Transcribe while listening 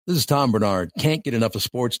This is Tom Bernard. Can't get enough of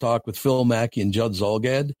sports talk with Phil Mackey and Judd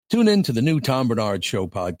Zolgad? Tune in to the new Tom Bernard Show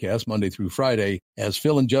podcast Monday through Friday as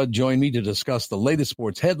Phil and Judd join me to discuss the latest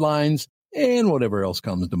sports headlines and whatever else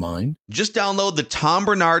comes to mind. Just download the Tom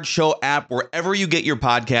Bernard Show app wherever you get your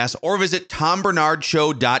podcasts or visit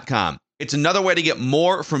tombernardshow.com. It's another way to get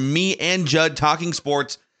more from me and Judd talking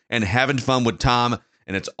sports and having fun with Tom,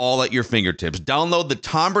 and it's all at your fingertips. Download the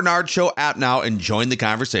Tom Bernard Show app now and join the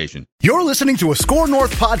conversation. You're listening to a Score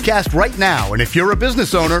North podcast right now, and if you're a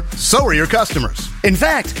business owner, so are your customers. In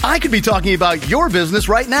fact, I could be talking about your business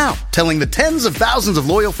right now, telling the tens of thousands of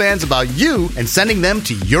loyal fans about you and sending them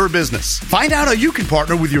to your business. Find out how you can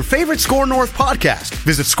partner with your favorite Score North podcast.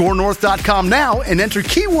 Visit scorenorth.com now and enter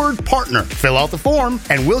keyword partner. Fill out the form,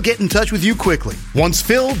 and we'll get in touch with you quickly. Once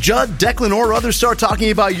Phil, Judd, Declan, or others start talking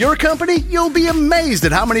about your company, you'll be amazed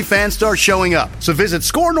at how many fans start showing up. So visit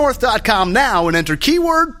scorenorth.com now and enter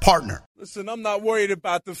keyword partner. Listen, I'm not worried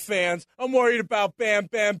about the fans. I'm worried about Bam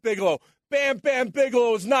Bam Bigelow. Bam Bam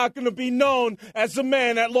Bigelow is not going to be known as the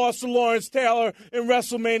man that lost to Lawrence Taylor in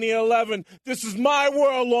WrestleMania 11. This is my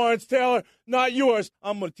world, Lawrence Taylor, not yours.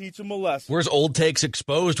 I'm going to teach him a lesson. Where's Old Takes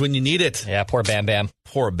Exposed when you need it? Yeah, poor Bam Bam.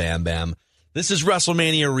 Poor Bam Bam. This is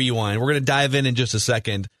WrestleMania Rewind. We're going to dive in just a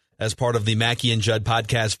second as part of the Mackey and Judd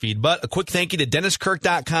podcast feed. But a quick thank you to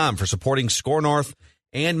DennisKirk.com for supporting Score North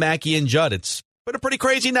and Mackey and Judd. It's been a pretty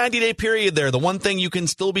crazy 90-day period there. The one thing you can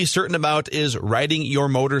still be certain about is riding your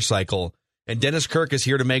motorcycle. And Dennis Kirk is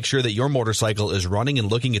here to make sure that your motorcycle is running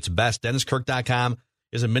and looking its best. DennisKirk.com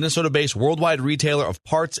is a Minnesota-based worldwide retailer of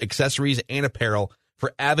parts, accessories, and apparel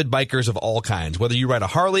for avid bikers of all kinds. Whether you ride a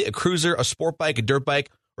Harley, a cruiser, a sport bike, a dirt bike,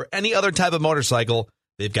 or any other type of motorcycle,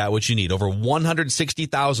 they've got what you need. Over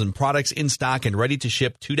 160,000 products in stock and ready to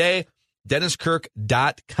ship today.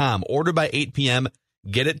 DennisKirk.com. Order by 8 p.m.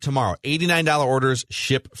 Get it tomorrow. $89 orders,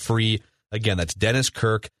 ship free. Again, that's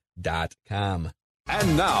DennisKirk.com.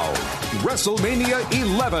 And now, WrestleMania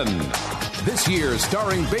 11. This year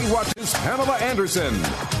starring Baywatch's Pamela Anderson.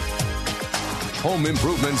 Home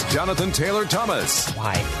Improvement's Jonathan Taylor Thomas.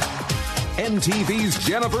 Why? MTV's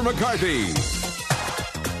Jennifer McCarthy.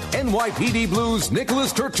 NYPD Blues'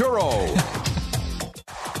 Nicholas Turturro.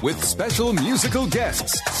 With special musical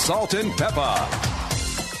guests, Salt and Pepper.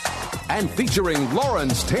 And featuring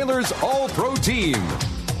Lawrence Taylor's All-Pro Team.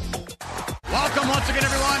 Welcome once again,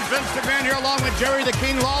 everyone. Vince McMahon here along with Jerry the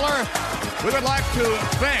King Lawler. We would like to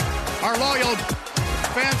thank our loyal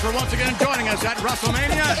fans for once again joining us at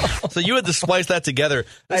WrestleMania. So you had to splice that together.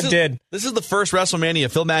 I did. This is the first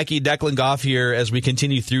WrestleMania. Phil Mackey, Declan Goff here as we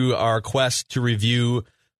continue through our quest to review.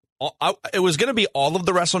 It was going to be all of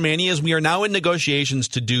the WrestleManias. We are now in negotiations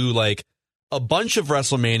to do like a bunch of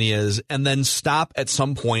WrestleManias and then stop at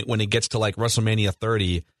some point when it gets to like WrestleMania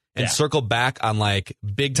 30 and circle back on like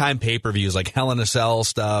big time pay-per-views like Hell in a Cell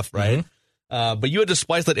stuff, right? But you had to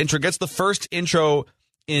splice that intro. Gets the first intro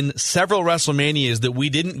in several WrestleManias that we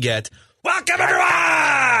didn't get. Welcome everyone!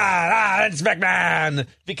 It's McMahon!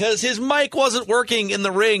 Because his mic wasn't working in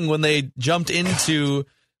the ring when they jumped into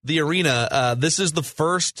the arena. This is the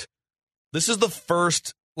first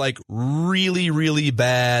like really, really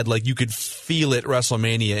bad, like you could feel it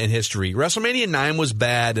WrestleMania in history. WrestleMania 9 was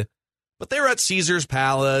bad, but they were at Caesars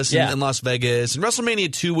Palace in Las Vegas. And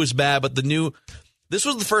WrestleMania 2 was bad, but this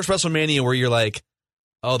was the first WrestleMania where you're like,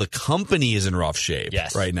 oh, the company is in rough shape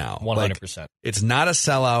right now. 100%. Like, it's not a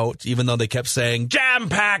sellout, even though they kept saying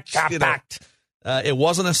jam-packed. It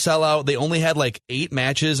wasn't a sellout. They only had like 8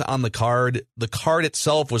 matches on the card. The card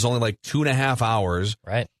itself was only like 2.5 hours.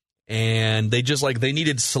 Right. And they just they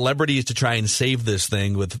needed celebrities to try and save this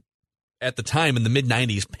thing with, at the time in the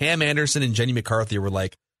mid-90s, Pam Anderson and Jenny McCarthy were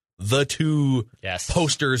like the two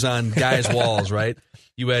posters on guys' walls, right?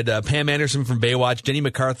 You had Pam Anderson from Baywatch, Jenny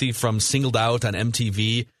McCarthy from Singled Out on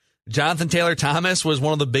MTV. Jonathan Taylor Thomas was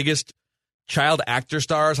one of the biggest child actor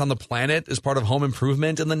stars on the planet as part of Home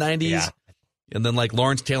Improvement in the 90s. Yeah. And then like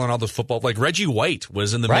Lawrence Taylor and all the football, like Reggie White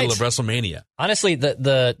was in the middle of WrestleMania. Honestly,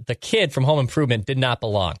 the kid from Home Improvement did not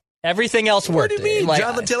belong. Everything else worked. What do you mean? Like,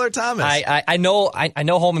 Jonathan Taylor Thomas. I know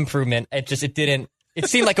Home Improvement. It didn't. It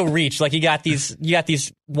seemed like a reach. Like you got these.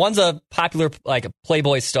 One's a popular like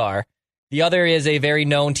Playboy star. The other is a very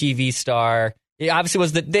known TV star. It obviously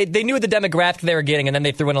was they knew the demographic they were getting, and then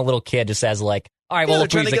they threw in a little kid just as like, all right, well, we'll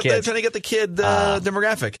please the kid. They're trying to get the kid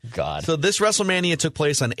demographic. God. So this WrestleMania took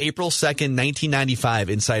place on April 2nd, 1995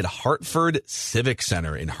 inside Hartford Civic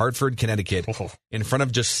Center in Hartford, Connecticut, in front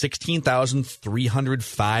of just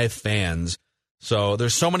 16,305 fans. So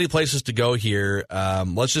there's so many places to go here.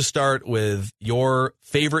 Let's just start with your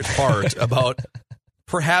favorite part about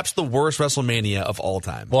perhaps the worst WrestleMania of all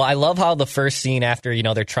time. Well, I love how the first scene after,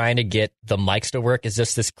 they're trying to get the mics to work is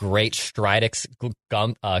just this great Stridex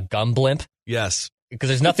gum blimp. Yes. Because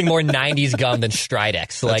there's nothing more 90s gum than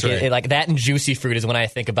Stridex. Like, right. like that and Juicy Fruit is when I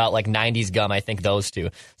think about like 90s gum. I think those two.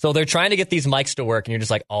 So they're trying to get these mics to work, and you're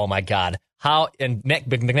just like, oh my God. How? And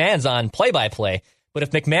McMahon's on play-by-play. But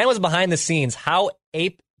if McMahon was behind the scenes, how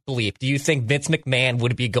ape bleep do you think Vince McMahon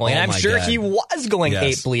would be going? And I'm sure he was going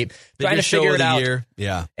ape bleep, trying to figure it out.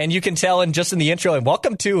 Yeah. And you can tell just in the intro, and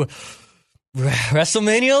welcome to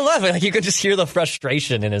WrestleMania 11. Like, you could just hear the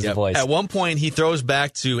frustration in his voice. At one point, he throws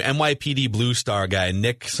back to NYPD Blue Star guy,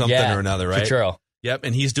 Nick something or another, right? Turturro. Yep,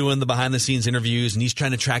 and he's doing the behind-the-scenes interviews, and he's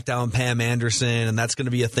trying to track down Pam Anderson, and that's going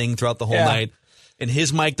to be a thing throughout the whole night. And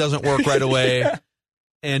his mic doesn't work right away.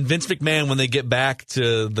 And Vince McMahon, when they get back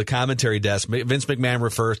to the commentary desk, Vince McMahon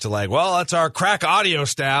refers to well, that's our crack audio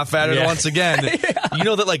staff at it once again. You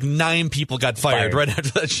know that 9 people got fired right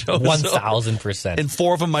after that show. 1,000%. And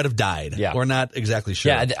 4 of them might have died. Yeah. We're not exactly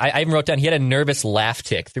sure. Yeah, I even wrote down he had a nervous laugh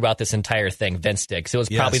tick throughout this entire thing, Vince did. So it was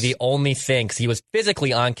probably the only thing, because he was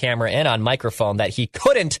physically on camera and on microphone, that he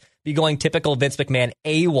couldn't be going typical Vince McMahon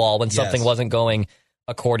AWOL when something wasn't going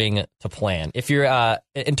according to plan. If you're,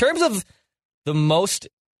 in terms of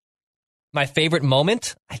my favorite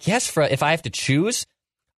moment, I guess, if I have to choose,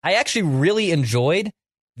 I actually really enjoyed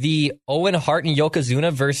the Owen Hart and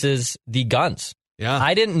Yokozuna versus the Guns. Yeah.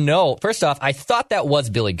 I didn't know. First off, I thought that was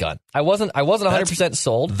Billy Gunn. I wasn't 100%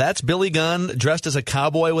 sold. That's Billy Gunn dressed as a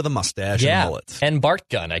cowboy with a mustache and a mullet. And Bart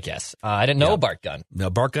Gunn, I guess. I didn't know Bart Gunn. No,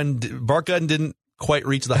 Bart Gunn didn't quite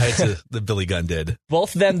reach the heights that Billy Gunn did.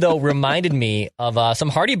 Both of them, though, reminded me of some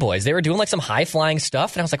Hardy Boys. They were doing some high-flying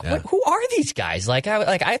stuff, and I was like, who are these guys? I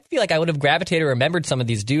feel like I would have gravitated or remembered some of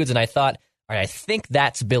these dudes, and I thought, all right, I think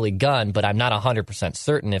that's Billy Gunn, but I'm not 100%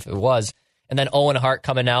 certain if it was. And then Owen Hart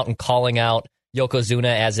coming out and calling out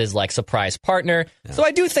Yokozuna as his surprise partner. Yeah. So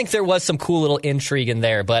I do think there was some cool little intrigue in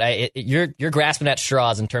there, but you're grasping at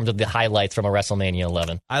straws in terms of the highlights from a WrestleMania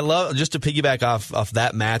 11. I love, just to piggyback off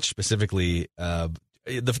that match specifically,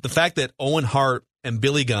 the fact that Owen Hart and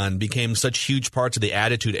Billy Gunn became such huge parts of the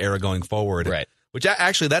Attitude Era going forward. Right. Which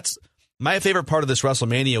actually, that's my favorite part of this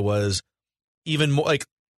WrestleMania was even more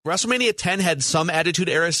WrestleMania 10 had some Attitude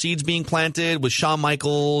Era seeds being planted with Shawn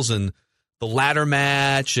Michaels and the ladder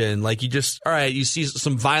match, and you see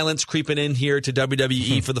some violence creeping in here to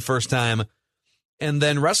WWE for the first time. And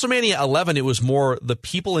then WrestleMania 11, it was more the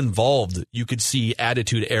people involved. You could see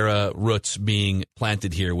Attitude Era roots being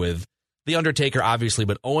planted here with The Undertaker, obviously,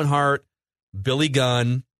 but Owen Hart, Billy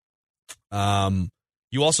Gunn.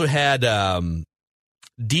 You also had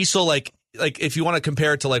Diesel, if you want to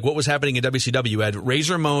compare it to what was happening in WCW, you had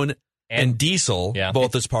Razor Ramon and Diesel,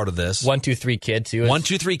 both as part of this. 1-2-3 Kid too.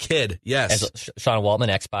 1-2-3 Kid, yes. As Sean Waltman,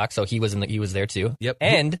 X-Pac, so he was there too. Yep.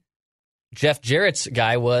 And Jeff Jarrett's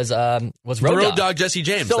guy was Road Dogg. Dogg Jesse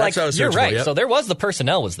James. So that's what I was you're right. For, yep. So there was the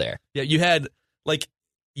personnel was there. Yeah, you had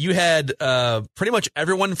pretty much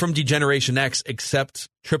everyone from D-Generation X except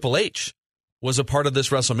Triple H was a part of this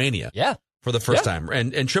WrestleMania. Yeah. For the first time.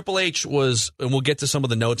 And Triple H was, and we'll get to some of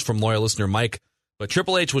the notes from loyal listener Mike, but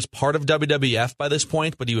Triple H was part of WWF by this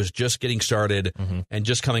point, but he was just getting started and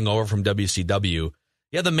just coming over from WCW.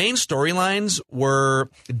 Yeah, the main storylines were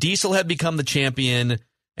Diesel had become the champion,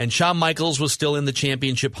 and Shawn Michaels was still in the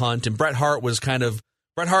championship hunt, and Bret Hart was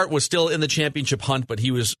still in the championship hunt, but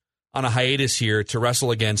he was on a hiatus here to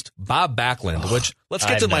wrestle against Bob Backlund, which, let's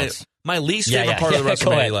get to my least favorite part of the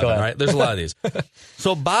WrestleMania 11, right? There's a lot of these.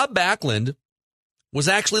 So Bob Backlund was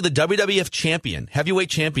actually the WWF champion, heavyweight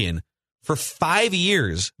champion, for 5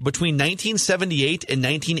 years between 1978 and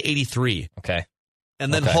 1983. Okay.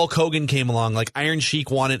 And then Hulk Hogan came along, Iron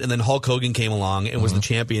Sheik won it, and then Hulk Hogan came along and was the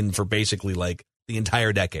champion for basically the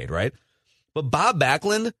entire decade, right? But Bob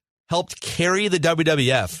Backlund helped carry the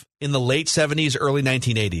WWF in the late 70s, early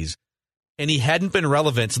 1980s. And he hadn't been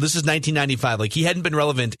relevant. So this is 1995. He hadn't been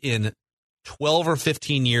relevant in 12 or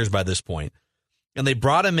 15 years by this point. And they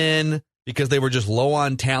brought him in because they were just low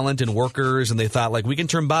on talent and workers. And they thought, we can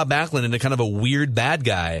turn Bob Backlund into kind of a weird bad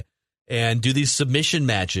guy and do these submission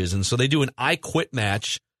matches. And so they do an I Quit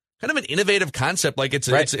match, kind of an innovative concept.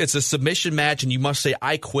 It's a submission match, and you must say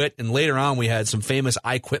I quit. And later on, we had some famous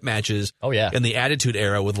I Quit matches in the Attitude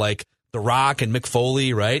Era with The Rock and Mick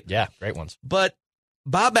Foley, right? Yeah, great ones. But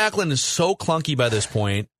Bob Backlund is so clunky by this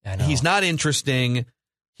point. He's not interesting.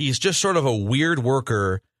 He's just sort of a weird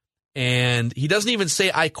worker. And he doesn't even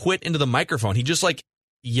say I quit into the microphone. He just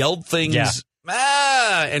yelled things. Yeah.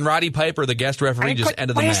 And Roddy Piper, the guest referee, just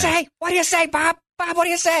ended the match. What do you say, Bob? Bob, what do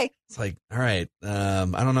you say? It's all right, I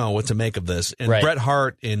don't know what to make of this. And Bret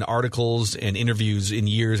Hart, in articles and interviews in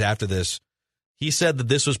years after this, he said that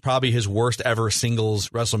this was probably his worst ever singles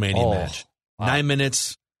WrestleMania match. Wow. 9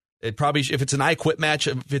 minutes. It probably, if it's an I Quit match,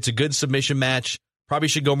 if it's a good submission match, probably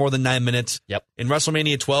should go more than 9 minutes. Yep. In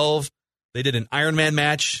WrestleMania 12, they did an Iron Man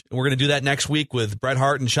match, and we're going to do that next week with Bret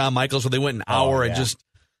Hart and Shawn Michaels, where they went an hour and just,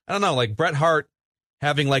 I don't know, like Bret Hart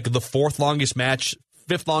having like the 5th longest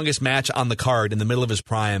match on the card in the middle of his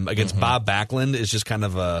prime against Bob Backlund is just kind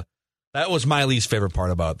of that was my least favorite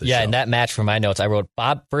part about this show. And that match for my notes, I wrote,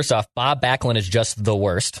 first off, Bob Backlund is just the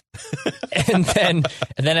worst. and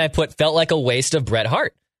then I felt like a waste of Bret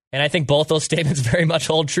Hart. And I think both those statements very much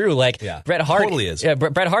hold true. Like Bret Hart totally is. Yeah,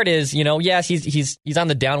 Bret Hart is, yes, he's on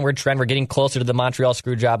the downward trend. We're getting closer to the Montreal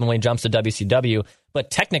Screwjob and when he jumps to WCW.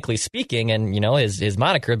 But technically speaking, and his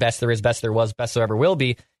moniker, best there is, best there was, best there ever will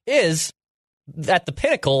be, is at the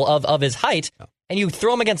pinnacle of his height. And you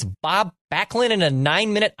throw him against Bob Backlund in a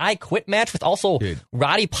 9-minute I Quit match with also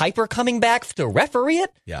Roddy Piper coming back to referee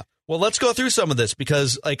it. Yeah. Well, let's go through some of this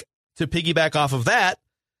because, like, to piggyback off of that,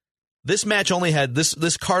 this match only had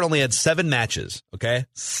this card only had 7 matches. Okay,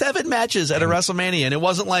 7 matches at a WrestleMania, and it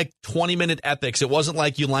wasn't like 20-minute epics. It wasn't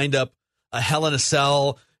like you lined up a Hell in a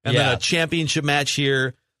Cell and then a championship match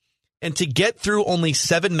here. And to get through only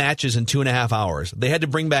 7 matches in 2.5 hours, they had to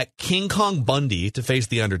bring back King Kong Bundy to face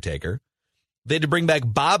The Undertaker. They had to bring back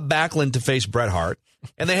Bob Backlund to face Bret Hart.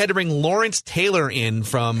 And they had to bring Lawrence Taylor in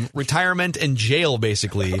from retirement and jail,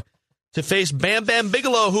 basically, to face Bam Bam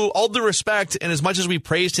Bigelow, who, all due respect, and as much as we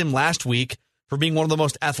praised him last week for being one of the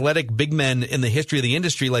most athletic big men in the history of the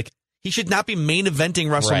industry, like, he should not be main eventing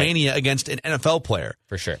WrestleMania against an NFL player.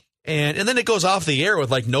 For sure. And then it goes off the air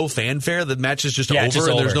with, like, no fanfare. The match is just over, and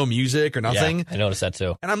there's no music or nothing. Yeah, I noticed that,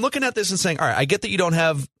 too. And I'm looking at this and saying, all right, I get that you don't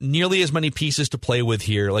have nearly as many pieces to play with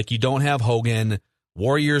here. Like, you don't have Hogan.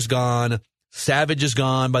 Warrior's gone. Savage is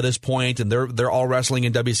gone by this point, and they're all wrestling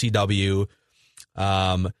in WCW.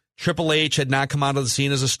 Triple H had not come onto the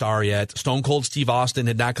scene as a star yet. Stone Cold Steve Austin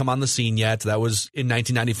had not come on the scene yet. That was in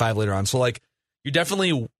 1995 later on. So, like, you're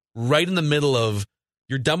definitely right in the middle of,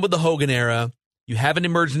 you're done with the Hogan era. You haven't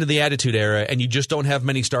emerged into the Attitude Era, and you just don't have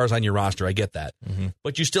many stars on your roster. I get that.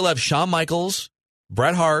 But you still have Shawn Michaels,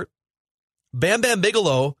 Bret Hart, Bam Bam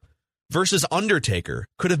Bigelow versus Undertaker.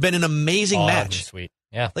 Could have been an amazing match. Sweet.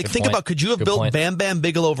 Yeah. Like, think about, could you have built Bam Bam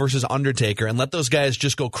Bigelow versus Undertaker and let those guys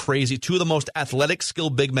just go crazy? 2 of the most athletic,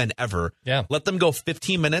 skilled big men ever. Yeah. Let them go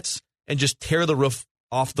 15 minutes and just tear the roof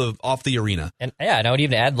off the arena. And I would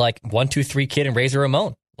even add, like, 1, 2, 3 Kid and Razor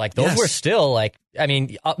Ramon. Like, those were still, like, I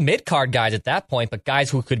mean, mid-card guys at that point, but guys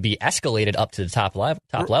who could be escalated up to the top level.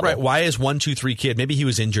 Right. Why is 1, 2, 3 Kid? Maybe he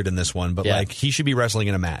was injured in this one, but, like, he should be wrestling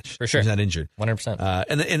in a match. For sure. He's not injured. 100%.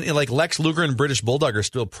 And like, Lex Luger and British Bulldog are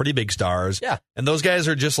still pretty big stars. Yeah. And those guys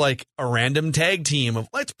are just, like, a random tag team of,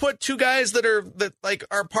 let's put 2 guys that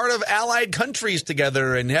are part of allied countries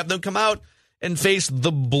together and have them come out and face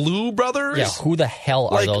the Blue Brothers. Yeah, who the hell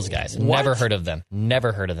are those guys? What? Never heard of them.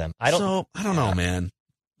 I don't know, man.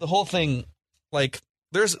 The whole thing, like,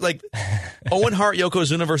 there's, like, Owen Hart,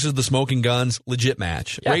 Yokozuna versus the Smoking Guns, legit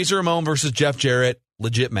match. Yeah. Razor Ramon versus Jeff Jarrett,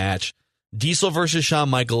 legit match. Diesel versus Shawn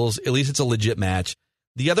Michaels, at least it's a legit match.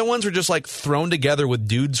 The other ones were just, like, thrown together with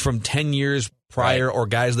dudes from 10 years prior or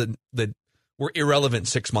guys that were irrelevant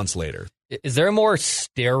 6 months later. Is there a more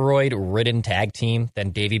steroid-ridden tag team than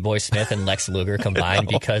Davey Boy Smith and Lex Luger combined?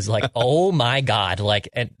 Because, like, oh my God, like,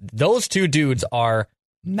 and those 2 dudes are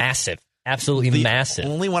massive. Absolutely massive.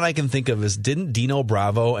 The only one I can think of is, didn't Dino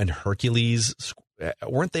Bravo and Hercules,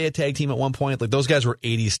 weren't they a tag team at one point? Like, those guys were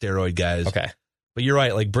 80s steroid guys. Okay. But you're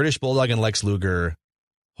right, like, British Bulldog and Lex Luger,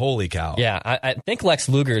 holy cow. Yeah, I think Lex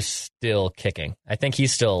Luger's still kicking. I think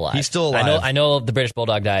he's still alive. He's still alive. I know the British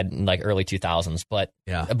Bulldog died in, like, early 2000s, but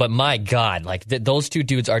my God, like, those 2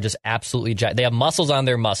 dudes are just absolutely they have muscles on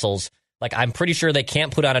their muscles. Like, I'm pretty sure they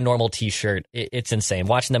can't put on a normal T-shirt. It's insane.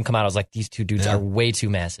 Watching them come out, I was like, these 2 dudes are way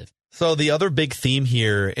too massive. So the other big theme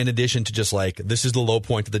here, in addition to just, like, this is the low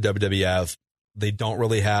point of the WWF, they don't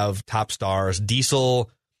really have top stars. Diesel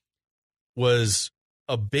was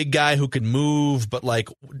a big guy who could move, but, like,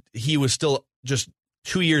 he was still just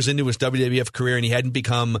 2 years into his WWF career, and he hadn't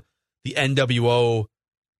become the NWO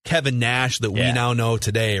Kevin Nash that we now know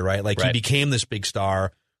today, right? Like, he became this big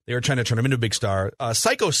star. They were trying to turn him into a big star.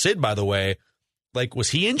 Psycho Sid, by the way, like, was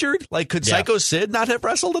he injured? Like, could Psycho Sid not have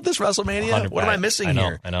wrestled at this WrestleMania? What am I missing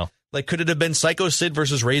here? I know. Like, could it have been Psycho Sid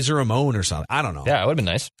versus Razor Ramon or something? I don't know. Yeah, it would have been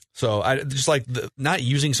nice. So I just like not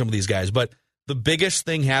using some of these guys, but the biggest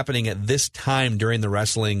thing happening at this time during the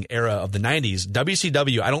wrestling era of the 90s,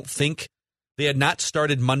 WCW, I don't think they had not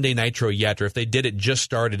started Monday Nitro yet, or if they did, it just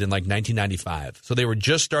started in like 1995. So they were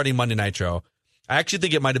just starting Monday Nitro. I actually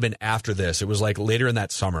think it might have been after this. It was like later in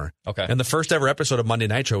that summer. Okay. And the first ever episode of Monday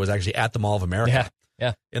Nitro was actually at the Mall of America.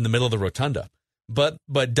 Yeah. In the middle of the rotunda. But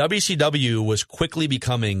WCW was quickly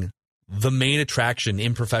becoming the main attraction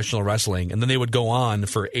in professional wrestling. And then they would go on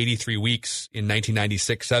for 83 weeks in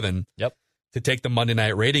 1996-7 to take the Monday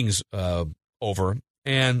night ratings over.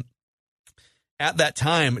 And at that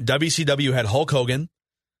time, WCW had Hulk Hogan.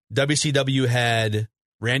 WCW had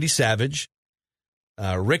Randy Savage.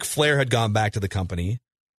 Ric Flair had gone back to the company.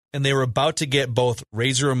 And they were about to get both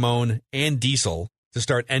Razor Ramon and Diesel to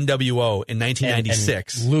start NWO in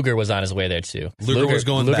 1996. And Luger was on his way there, too.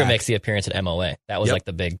 Luger makes the appearance at MOA. That was like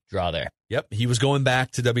the big draw there. Yep, he was going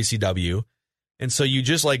back to WCW. And so you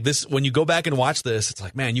just like this, when you go back and watch this, it's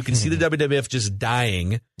like, man, you can see the WWF just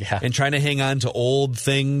dying and trying to hang on to old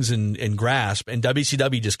things and grasp. And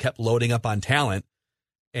WCW just kept loading up on talent.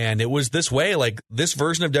 And it was this way, like this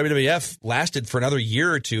version of WWF lasted for another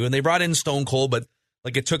year or two. And they brought in Stone Cold, but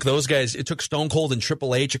like it took those guys, it took Stone Cold and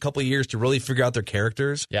Triple H a couple of years to really figure out their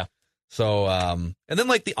characters. Yeah. So, and then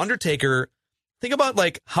like The Undertaker, think about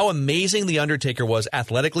like how amazing The Undertaker was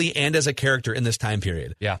athletically and as a character in this time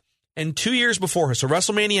period. Yeah. And 2 years before, so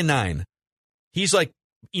WrestleMania 9, he's like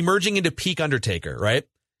emerging into peak Undertaker, right?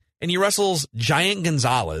 And he wrestles Giant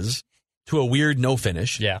Gonzalez to a weird no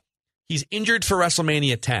finish. Yeah. He's injured for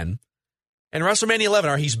WrestleMania 10. And WrestleMania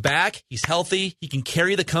 11, he's back, he's healthy, he can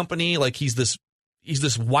carry the company, like he's this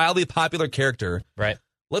wildly popular character. Right.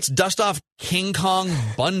 Let's dust off King Kong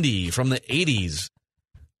Bundy from the 80s.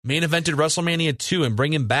 Main evented WrestleMania 2 and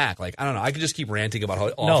bring him back. Like, I don't know. I could just keep ranting about how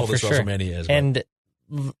awful this WrestleMania is. And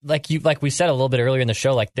like we said a little bit earlier in the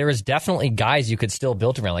show, like there is definitely guys you could still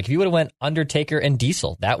build around. Like if you would have went Undertaker and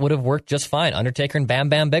Diesel, that would have worked just fine. Undertaker and Bam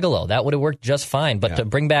Bam Bigelow, that would have worked just fine. But to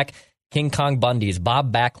bring back King Kong Bundy's,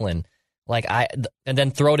 Bob Backlund, and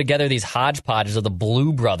then throw together these hodgepodges of the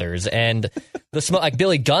Blue Brothers and like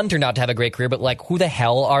Billy Gunn turned out to have a great career, but like who the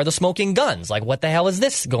hell are the Smoking Guns? Like what the hell is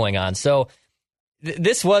this going on? So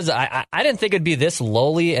this was I didn't think it'd be this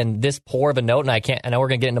lowly and this poor of a note, and I know we're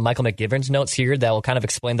gonna get into Michael McGivern's notes here that will kind of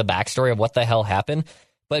explain the backstory of what the hell happened.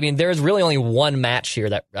 But I mean, there's really only one match here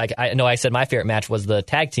that I know I said my favorite match was the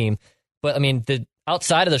tag team, but I mean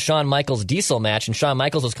outside of the Shawn Michaels Diesel match, and Shawn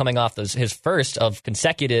Michaels was coming off his first of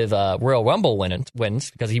consecutive Royal Rumble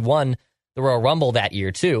wins because he won the Royal Rumble that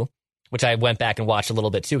year too, which I went back and watched a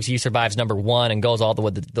little bit too because he survives number one and goes all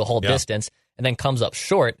the whole distance and then comes up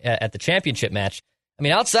short at the championship match. I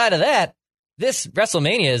mean, outside of that, this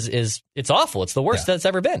WrestleMania it's awful. It's the worst that's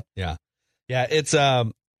ever been. Yeah. It's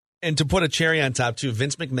and to put a cherry on top too,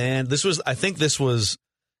 Vince McMahon. Vince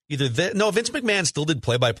McMahon still did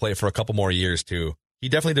play-by-play for a couple more years too. He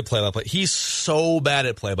definitely did play-by-play. He's so bad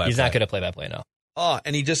at play-by-play. He's not good at play-by-play, no. Oh,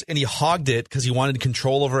 and he hogged it because he wanted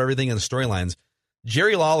control over everything in the storylines.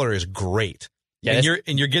 Jerry Lawler is great. Yeah,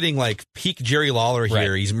 and you're getting like peak Jerry Lawler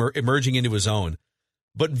here. Right. He's emerging into his own.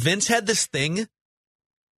 But Vince had this thing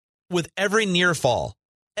with every near fall.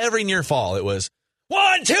 Every near fall, it was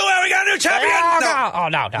 1, 2, and we got a new champion.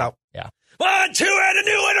 No. Yeah. 1, 2, and a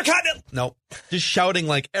new Intercontinental. No, just shouting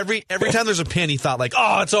like every time there's a pin, he thought like,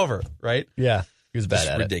 oh, it's over, right? Yeah, he was bad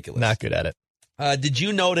at it. Ridiculous. Not good at it. Did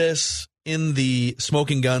you notice in the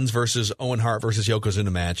Smoking Guns versus Owen Hart versus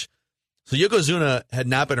Yokozuna match? So Yokozuna had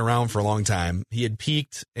not been around for a long time. He had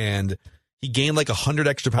peaked and he gained like 100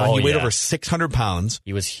 extra pounds. He weighed over 600 pounds.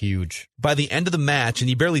 He was huge. By the end of the match, and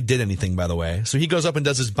he barely did anything, by the way. So he goes up and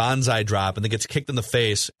does his bonsai drop and then gets kicked in the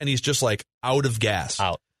face, and he's just like out of gas.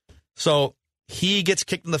 Out. So he gets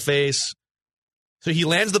kicked in the face. So he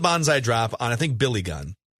lands the bonsai drop on, I think, Billy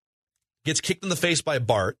Gunn. Gets kicked in the face by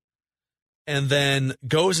Bart. And then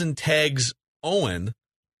goes and tags Owen.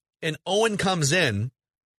 And Owen comes in.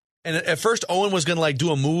 And at first, Owen was going to like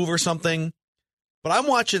do a move or something. But I'm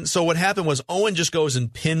watching. So what happened was Owen just goes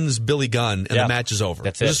and pins Billy Gunn, and the match is over.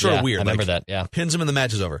 That's it. It's just sort of weird. I remember that. Yeah, pins him, and the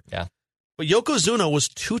match is over. Yeah. But Yokozuna was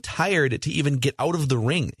too tired to even get out of the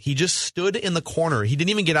ring. He just stood in the corner. He didn't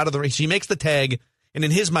even get out of the ring. So he makes the tag, and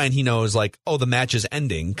in his mind, he knows like, oh, the match is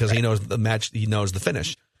ending because he knows the match. He knows the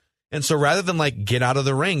finish. And so rather than like get out of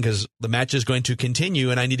the ring because the match is going to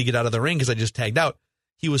continue, and I need to get out of the ring because I just tagged out,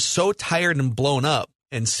 he was so tired and blown up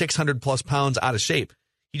and 600 plus pounds out of shape.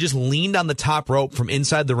 He just leaned on the top rope from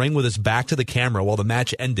inside the ring with his back to the camera while the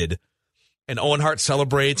match ended. And Owen Hart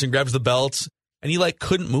celebrates and grabs the belts, and he like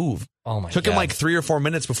couldn't move. Oh my God. Took him like 3 or 4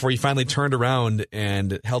 minutes before he finally turned around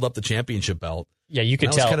and held up the championship belt. Yeah, you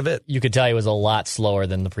could tell. That was kind of it. You could tell he was a lot slower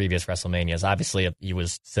than the previous WrestleManias. Obviously, he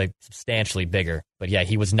was substantially bigger, but yeah,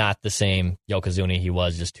 he was not the same Yokozuna he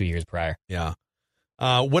was just 2 years prior. Yeah.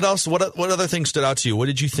 What else? What other things stood out to you? What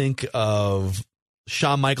did you think of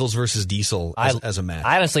Shawn Michaels versus Diesel as a match?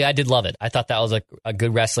 I did love it. I thought that was a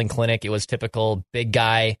good wrestling clinic. It was typical big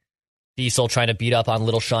guy Diesel trying to beat up on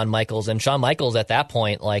little Shawn Michaels. And Shawn Michaels at that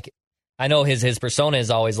point, like, I know his persona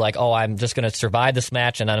is always like, oh, I'm just going to survive this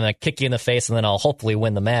match and I'm going to kick you in the face and then I'll hopefully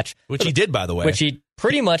win the match. Which he did, by the way. Which he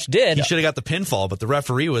pretty much did. He should have got the pinfall, but the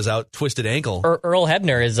referee was out twisted ankle. Earl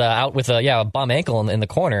Hebner is out with a bum ankle in the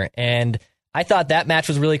corner. And I thought that match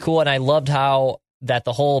was really cool. And I loved how that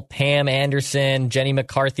the whole Pam Anderson, Jenny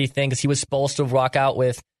McCarthy thing, because he was supposed to walk out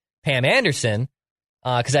with Pam Anderson.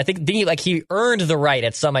 Because I think he earned the right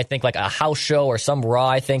at some, I think, like a house show or some Raw,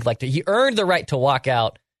 I think. He earned the right to walk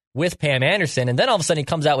out with Pam Anderson, and then all of a sudden he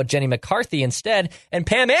comes out with Jenny McCarthy instead, and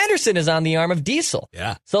Pam Anderson is on the arm of Diesel.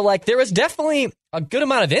 Yeah. So, there was definitely a good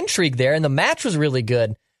amount of intrigue there, and the match was really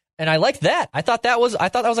good, and I liked that. I thought that was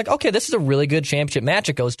like, okay, this is a really good championship match.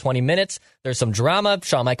 It goes 20 minutes. There's some drama.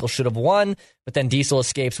 Shawn Michaels should have won, but then Diesel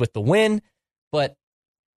escapes with the win. But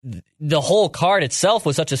the whole card itself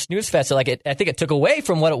was such a snooze fest. So I think it took away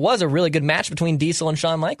from what it was, a really good match between Diesel and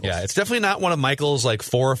Shawn Michaels. Yeah, it's definitely not one of Michaels'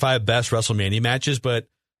 4 or 5 best WrestleMania matches, but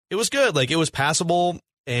it was good. It was passable,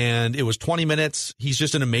 and it was 20 minutes. He's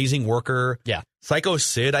just an amazing worker. Yeah. Psycho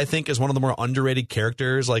Sid, I think, is one of the more underrated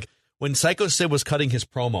characters. When Psycho Sid was cutting his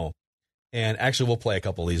promo, and actually we'll play a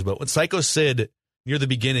couple of these, but when Psycho Sid, near the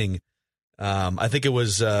beginning, I think it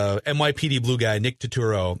was NYPD Blue guy, Nick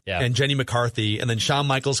Turturro, and Jenny McCarthy, and then Shawn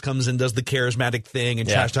Michaels comes and does the charismatic thing and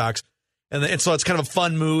trash talks. And so it's kind of a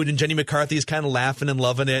fun mood, and Jenny McCarthy is kind of laughing and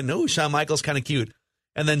loving it, and Shawn Michaels kind of cute.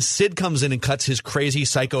 And then Sid comes in and cuts his crazy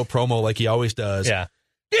psycho promo like he always does. Yeah.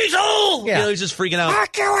 Diesel! Yeah. He's just freaking out. I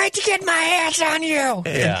can't wait to get my hands on you.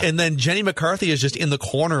 And then Jenny McCarthy is just in the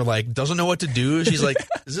corner, doesn't know what to do. She's like,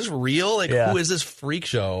 is this real? Who is this freak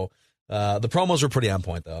show? The promos were pretty on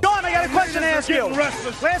point, though. Dawn, I got a question to ask you.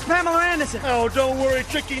 Where's Pamela Anderson? Oh, don't worry,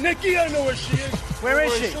 Tricky Nikki. I know where she is. Where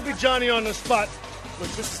is she? She'll be Johnny on the spot. Look,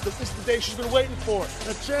 this is the day she's been waiting for.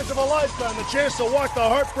 The chance of a lifetime, the chance to walk the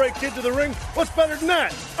Heartbreak Kid to the ring. What's better than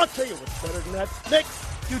that? I'll tell you what's better than that. Nick,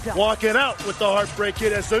 you tell walking out with the Heartbreak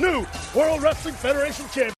Kid as the new World Wrestling Federation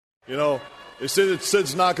champion. You know, they say that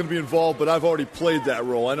Sid's not going to be involved, but I've already played that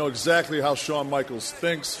role. I know exactly how Shawn Michaels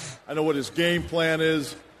thinks. I know what his game plan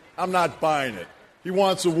is. I'm not buying it. He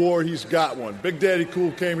wants a war. He's got one. Big Daddy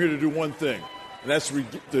Cool came here to do one thing. And that's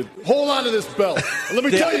to hold on to this belt. And let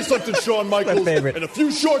me tell you something, Shawn Michaels. In a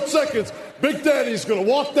few short seconds, Big Daddy's going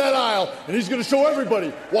to walk that aisle, and he's going to show everybody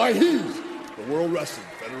why he's the World Wrestling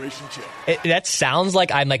Federation champion. That sounds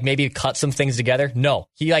like I'm maybe cut some things together. No,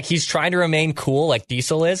 he's trying to remain cool like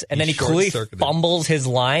Diesel is, and then he clearly fumbles his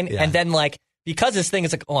line, and then because this thing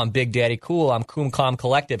is like, oh, I'm Big Daddy Cool, I'm Cool Calm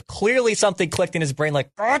Collective. Clearly something clicked in his brain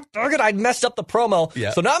like, oh, darn it, I messed up the promo.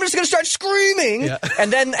 Yeah. So now I'm just going to start screaming. Yeah.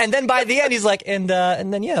 And then by the end, he's like, and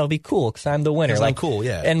then, it'll be cool because I'm the winner. I'm cool,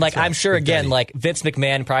 yeah. And I'm sure, Big again, Daddy. Vince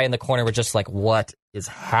McMahon probably in the corner were just like, what is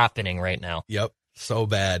happening right now? Yep, so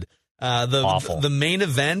bad. Awful. The main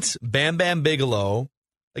event, Bam Bam Bigelow,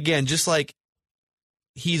 again, just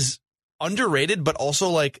he's underrated, but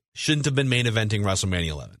also shouldn't have been main eventing WrestleMania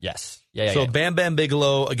 11. Yes. So Bam Bam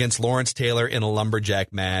Bigelow against Lawrence Taylor in a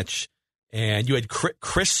lumberjack match. And you had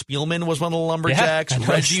Chris Spielman was one of the lumberjacks.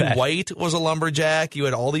 Reggie White was a lumberjack. You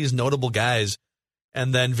had all these notable guys.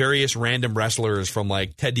 And then various random wrestlers from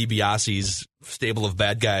Ted DiBiase's stable of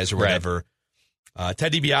bad guys or whatever. Right.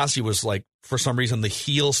 Ted DiBiase was for some reason the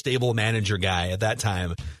heel stable manager guy at that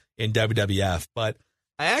time in WWF. But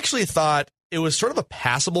I actually thought it was sort of a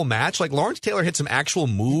passable match. Lawrence Taylor hit some actual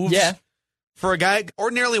moves. Yeah. For a guy,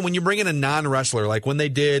 ordinarily when you bring in a non-wrestler, like when they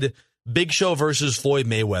did Big Show versus Floyd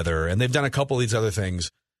Mayweather, and they've done a couple of these other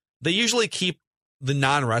things, they usually keep the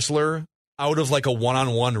non-wrestler out of a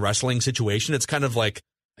one-on-one wrestling situation. It's kind of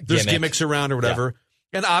there's gimmicks around or whatever.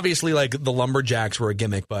 Yeah. And obviously the lumberjacks were a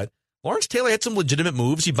gimmick, but Lawrence Taylor had some legitimate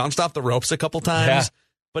moves. He bounced off the ropes a couple times. Yeah.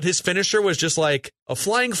 But his finisher was just a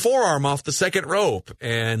flying forearm off the second rope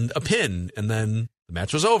and a pin, and then the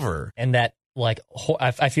match was over. And that,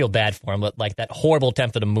 I feel bad for him, but that horrible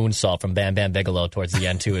attempt at a moonsault from Bam Bam Bigelow towards the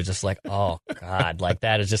end too is just oh god,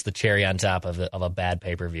 that is just the cherry on top of a bad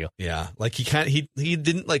pay-per-view. Yeah, he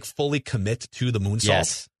didn't fully commit to the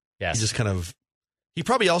moonsault. Yes. He just kind of. He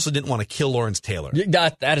probably also didn't want to kill Lawrence Taylor.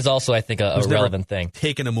 That is also, I think, a relevant thing.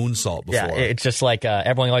 Taken a moonsault before. Yeah, it's just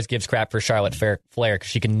everyone always gives crap for Charlotte Flair because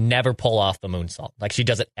she can never pull off the moonsault. She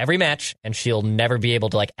does it every match, and she'll never be able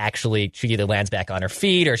to actually. She either lands back on her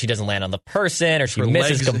feet, or she doesn't land on the person, or she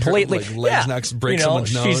misses completely. Her legs break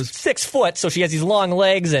someone's nose. She's 6 foot, so she has these long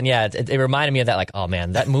legs, and it reminded me of that. Oh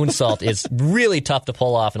man, that moonsault is really tough to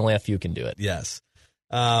pull off, and only a few can do it. Yes.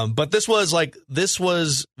 But this was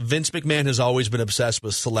Vince McMahon has always been obsessed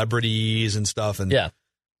with celebrities and stuff. And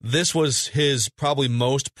this was his probably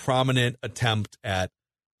most prominent attempt at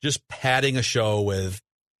just padding a show with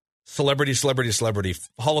celebrity,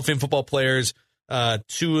 Hall of Fame football players,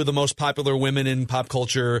 two of the most popular women in pop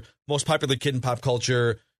culture, most popular kid in pop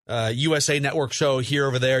culture, USA Network show here,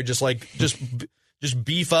 over there, just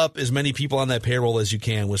beef up as many people on that payroll as you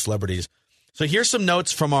can with celebrities. So here's some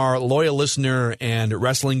notes from our loyal listener and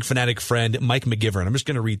wrestling fanatic friend, Mike McGivern. I'm just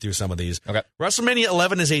going to read through some of these. Okay. WrestleMania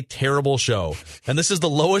 11 is a terrible show, and this is the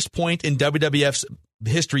lowest point in WWF's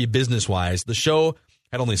history business-wise. The show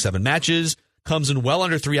had only 7 matches, comes in well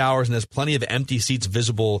under 3 hours, and has plenty of empty seats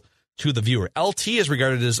visible to the viewer. LT is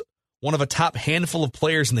regarded as one of a top handful of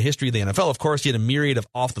players in the history of the NFL. Of course, he had a myriad of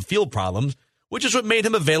off-the-field problems, which is what made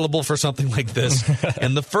him available for something like this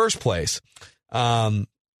in the first place.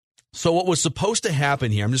 So what was supposed to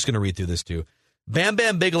happen here, I'm just going to read through this too. Bam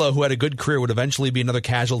Bam Bigelow, who had a good career, would eventually be another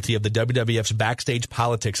casualty of the WWF's backstage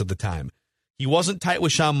politics at the time. He wasn't tight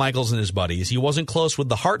with Shawn Michaels and his buddies. He wasn't close with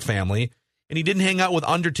the Hart family, and he didn't hang out with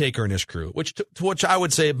Undertaker and his crew, which to which I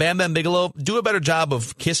would say, Bam Bam Bigelow, do a better job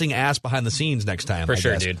of kissing ass behind the scenes next time. For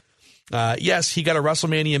sure, dude. Yes, he got a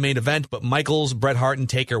WrestleMania main event, but Michaels, Bret Hart, and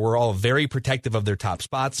Taker were all very protective of their top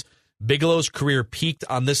spots. Bigelow's career peaked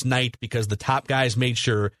on this night because the top guys made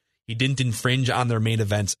sure he didn't infringe on their main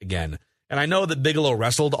events again. And I know that Bigelow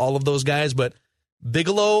wrestled all of those guys, but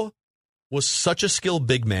Bigelow was such a skilled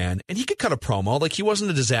big man, and he could cut a promo. Like, he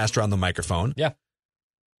wasn't a disaster on the microphone. Yeah.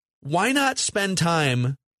 Why not spend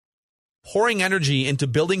time pouring energy into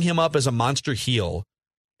building him up as a monster heel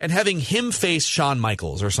and having him face Shawn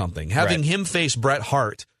Michaels or something, having him face Bret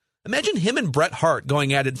Hart? Imagine him and Bret Hart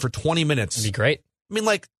going at it for 20 minutes. It'd be great. I mean,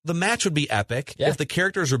 like, the match would be epic if the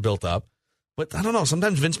characters were built up. But I don't know.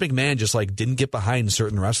 Sometimes Vince McMahon just didn't get behind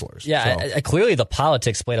certain wrestlers. Yeah, clearly the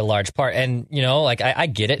politics played a large part. And, I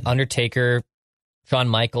get it. Undertaker, Shawn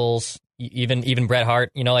Michaels, even Bret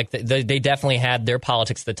Hart, they definitely had their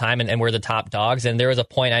politics at the time and were the top dogs. And there was a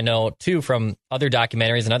point I know, too, from other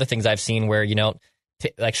documentaries and other things I've seen where,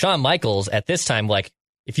 like Shawn Michaels at this time,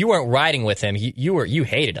 if you weren't riding with him, you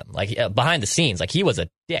hated him. Behind the scenes, he was a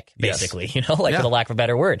dick, basically, for the lack of a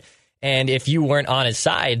better word. And if you weren't on his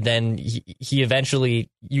side, then he eventually,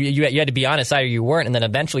 you had to be on his side or you weren't. And then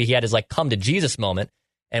eventually he had his come to Jesus moment.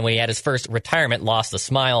 And when he had his first retirement, lost the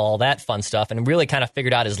smile, all that fun stuff, and really kind of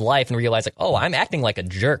figured out his life and realized I'm acting like a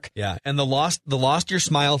jerk. Yeah. And the lost your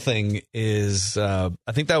smile thing is, I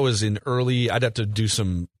think that was in early, I'd have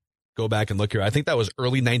to go back and look here. I think that was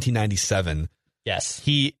early 1997. Yes.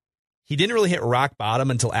 He didn't really hit rock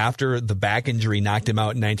bottom until after the back injury knocked him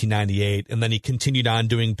out in 1998, and then he continued on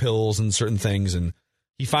doing pills and certain things, and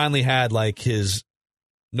he finally had his,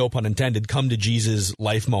 no pun intended, come to Jesus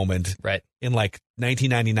life moment in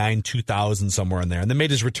 1999, 2000, somewhere in there, and then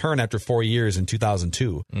made his return after 4 years in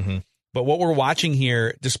 2002. Mm-hmm. But what we're watching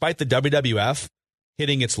here, despite the WWF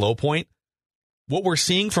hitting its low point, what we're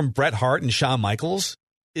seeing from Bret Hart and Shawn Michaels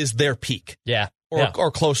is their peak. Yeah.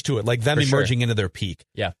 Or close to it, them For emerging sure. into their peak.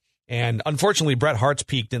 Yeah. And unfortunately, Bret Hart's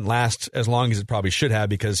peak didn't last as long as it probably should have,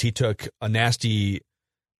 because he took a nasty,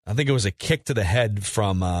 I think it was a kick to the head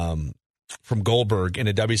from Goldberg in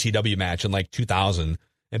a WCW match in 2000,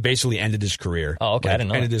 and basically ended his career. Oh, okay. I didn't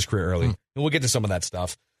know. Ended his career early. And we'll get to some of that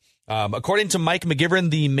stuff. According to Mike McGivern,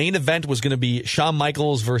 the main event was going to be Shawn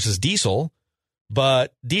Michaels versus Diesel,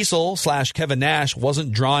 but Diesel/Kevin Nash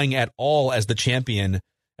wasn't drawing at all as the champion,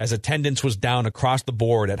 as attendance was down across the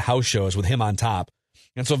board at house shows with him on top.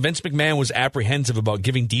 And so Vince McMahon was apprehensive about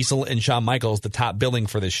giving Diesel and Shawn Michaels the top billing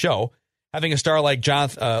for this show. Having a star like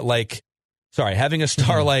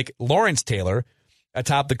Lawrence Taylor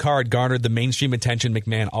atop the card garnered the mainstream attention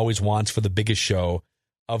McMahon always wants for the biggest show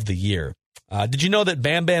of the year. Did you know that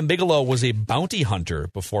Bam Bam Bigelow was a bounty hunter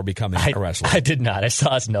before becoming a wrestler? I did not. I saw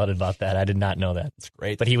us noted about that. I did not know that. It's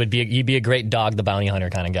great. But he'd be a great Dog the Bounty Hunter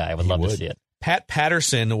kind of guy. I would love to see it. Pat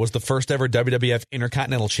Patterson was the first ever WWF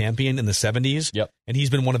Intercontinental Champion in the 70s. Yep. And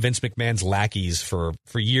he's been one of Vince McMahon's lackeys for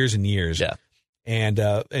years and years. Yeah. And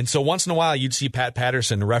so once in a while you'd see Pat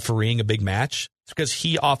Patterson refereeing a big match. It's because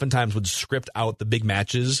he oftentimes would script out the big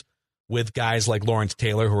matches with guys like Lawrence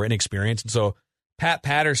Taylor who are inexperienced. And so Pat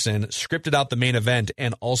Patterson scripted out the main event,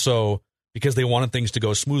 and also because they wanted things to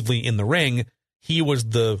go smoothly in the ring, he was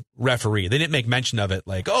the referee. They didn't make mention of it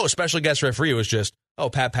special guest referee. It was just,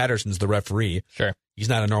 Pat Patterson's the referee. Sure. He's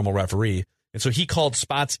not a normal referee. And so he called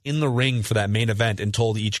spots in the ring for that main event and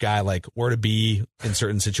told each guy where to be in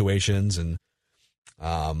certain situations. And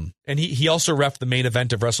he also reffed the main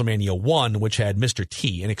event of WrestleMania 1, which had Mr.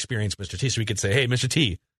 T, inexperienced Mr. T. So we could say, hey, Mr.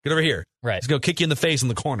 T, get over here. Right. He's going to kick you in the face in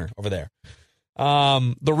the corner over there.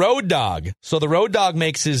 The Road Dogg. So the Road Dogg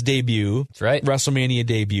makes his debut. That's right. WrestleMania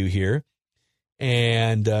debut here.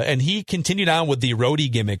 And he continued on with the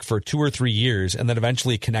roadie gimmick for 2 or 3 years and then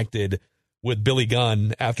eventually connected with Billy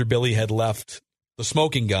Gunn after Billy had left the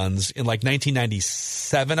Smoking Guns in like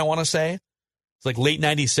 1997, I want to say. It's like late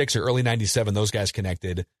 96 or early 97, those guys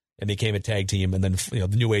connected and became a tag team. And then,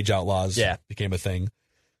 the New Age Outlaws became a thing.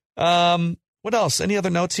 What else? Any other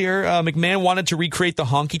notes here? McMahon wanted to recreate the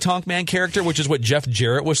Honky Tonk Man character, which is what Jeff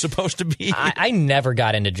Jarrett was supposed to be. I never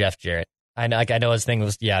got into Jeff Jarrett. I know his thing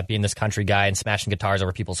was, being this country guy and smashing guitars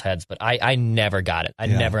over people's heads, but I never got it. I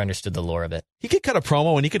never understood the lore of it. He could cut a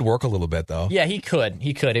promo and he could work a little bit, though. Yeah, he could.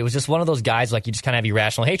 It was just one of those guys like you just kind of have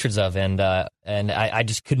irrational hatreds of, and I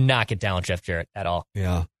just could not get down with Jeff Jarrett at all.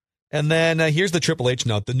 Yeah. And then here's the Triple H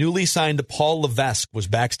note. The newly signed Paul Levesque was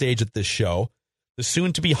backstage at this show. The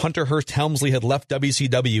soon-to-be Hunter Hearst Helmsley had left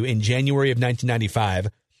WCW in January of 1995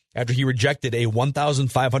 after he rejected a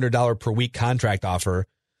 $1,500 per week contract offer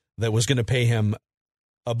that was going to pay him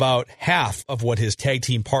about half of what his tag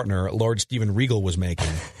team partner, Lord Steven Regal, was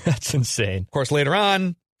making. That's insane. Of course, later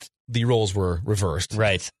on, the roles were reversed.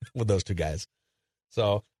 Right. With those two guys. So,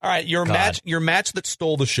 all right, your match that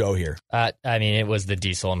stole the show here. It was the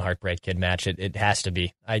Diesel and Heartbreak Kid match. It has to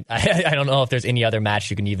be. I don't know if there's any other match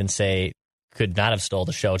you can even say could not have stole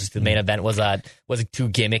the show. Just the main event was too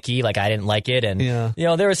gimmicky. Like, I didn't like it, and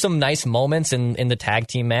there were some nice moments in the tag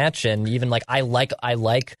team match, and even like I like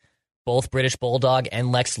both British Bulldog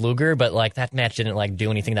and Lex Luger, but like that match didn't like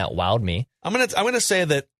do anything that wowed me. I'm gonna say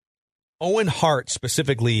that Owen Hart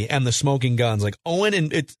specifically and the Smoking Guns, like Owen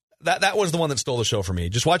and it. That was the one that stole the show for me.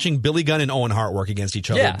 Just watching Billy Gunn and Owen Hart work against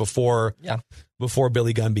each other before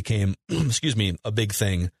Billy Gunn became, a big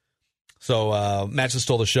thing. So match that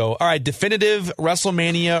stole the show. All right, definitive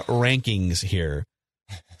WrestleMania rankings here.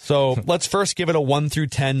 So let's first give it a 1 through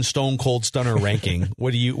 10 Stone Cold Stunner ranking.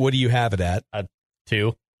 What do you have it at? A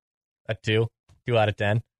 2 out of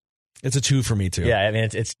 10. It's a 2 for me too. Yeah, I mean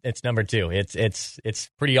it's number 2. It's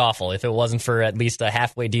pretty awful. If it wasn't for at least a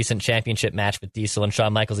halfway decent championship match with Diesel and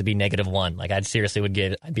Shawn Michaels, it'd be -1. Like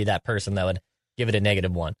I'd be that person that would give it a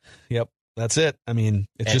 -1. Yep, that's it. I mean,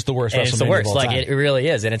 it's just the worst. It's the worst. Like it really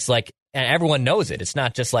is, and it's like, and everyone knows it. It's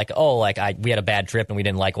not just like, we had a bad trip and we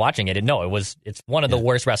didn't like watching it. It's one of the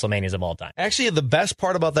worst WrestleManias of all time. Actually, the best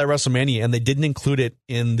part about that WrestleMania, and they didn't include it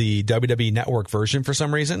in the WWE Network version for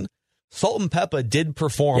some reason. Salt and Peppa did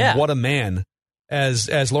perform "What a Man"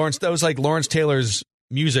 as Lawrence. That was like Lawrence Taylor's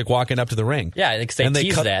music walking up to the ring. Yeah, they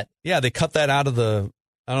teased that. Yeah, they cut that out of the.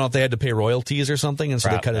 I don't know if they had to pay royalties or something, and so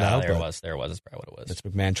they cut it out. There was. That's probably what it was. It's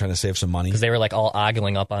McMahon trying to save some money because they were like all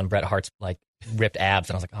ogling up on Bret Hart's like ripped abs,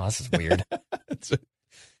 and I was like, oh, this is weird. It's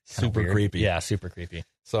super creepy. Yeah, super creepy.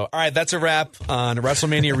 So, all right, that's a wrap on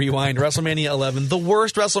WrestleMania Rewind. WrestleMania 11, the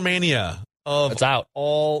worst WrestleMania of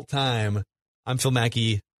all time. I'm Phil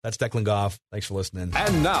Mackey. That's Declan Goff. Thanks for listening.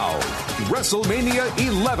 And now, WrestleMania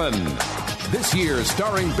 11. This year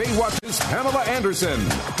starring Baywatch's Pamela Anderson.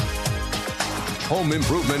 Home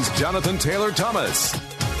Improvement's Jonathan Taylor Thomas.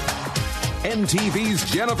 MTV's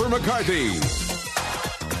Jennifer McCarthy.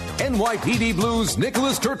 NYPD Blues'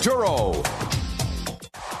 Nicholas Turturro.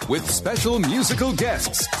 With special musical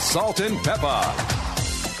guests, Salt and Peppa.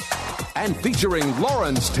 And featuring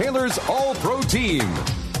Lawrence Taylor's All-Pro Team.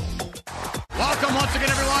 Welcome once again,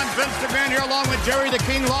 everyone. Vince McMahon here along with Jerry the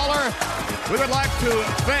King Lawler. We would like to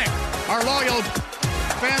thank our loyal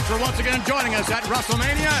fans for once again joining us at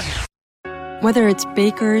WrestleMania. Whether it's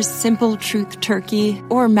Baker's Simple Truth Turkey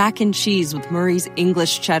or mac and cheese with Murray's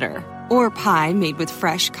English Cheddar or pie made with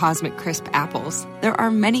fresh Cosmic Crisp apples, there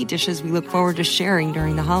are many dishes we look forward to sharing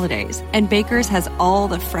during the holidays. And Baker's has all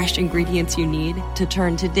the fresh ingredients you need to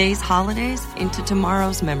turn today's holidays into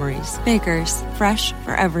tomorrow's memories. Baker's, fresh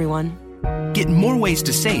for everyone. Get more ways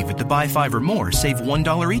to save at the Buy 5 or More Save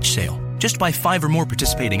 $1 each sale. Just buy 5 or more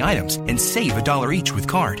participating items and save $1 each with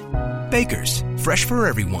card. Baker's, fresh for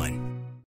everyone.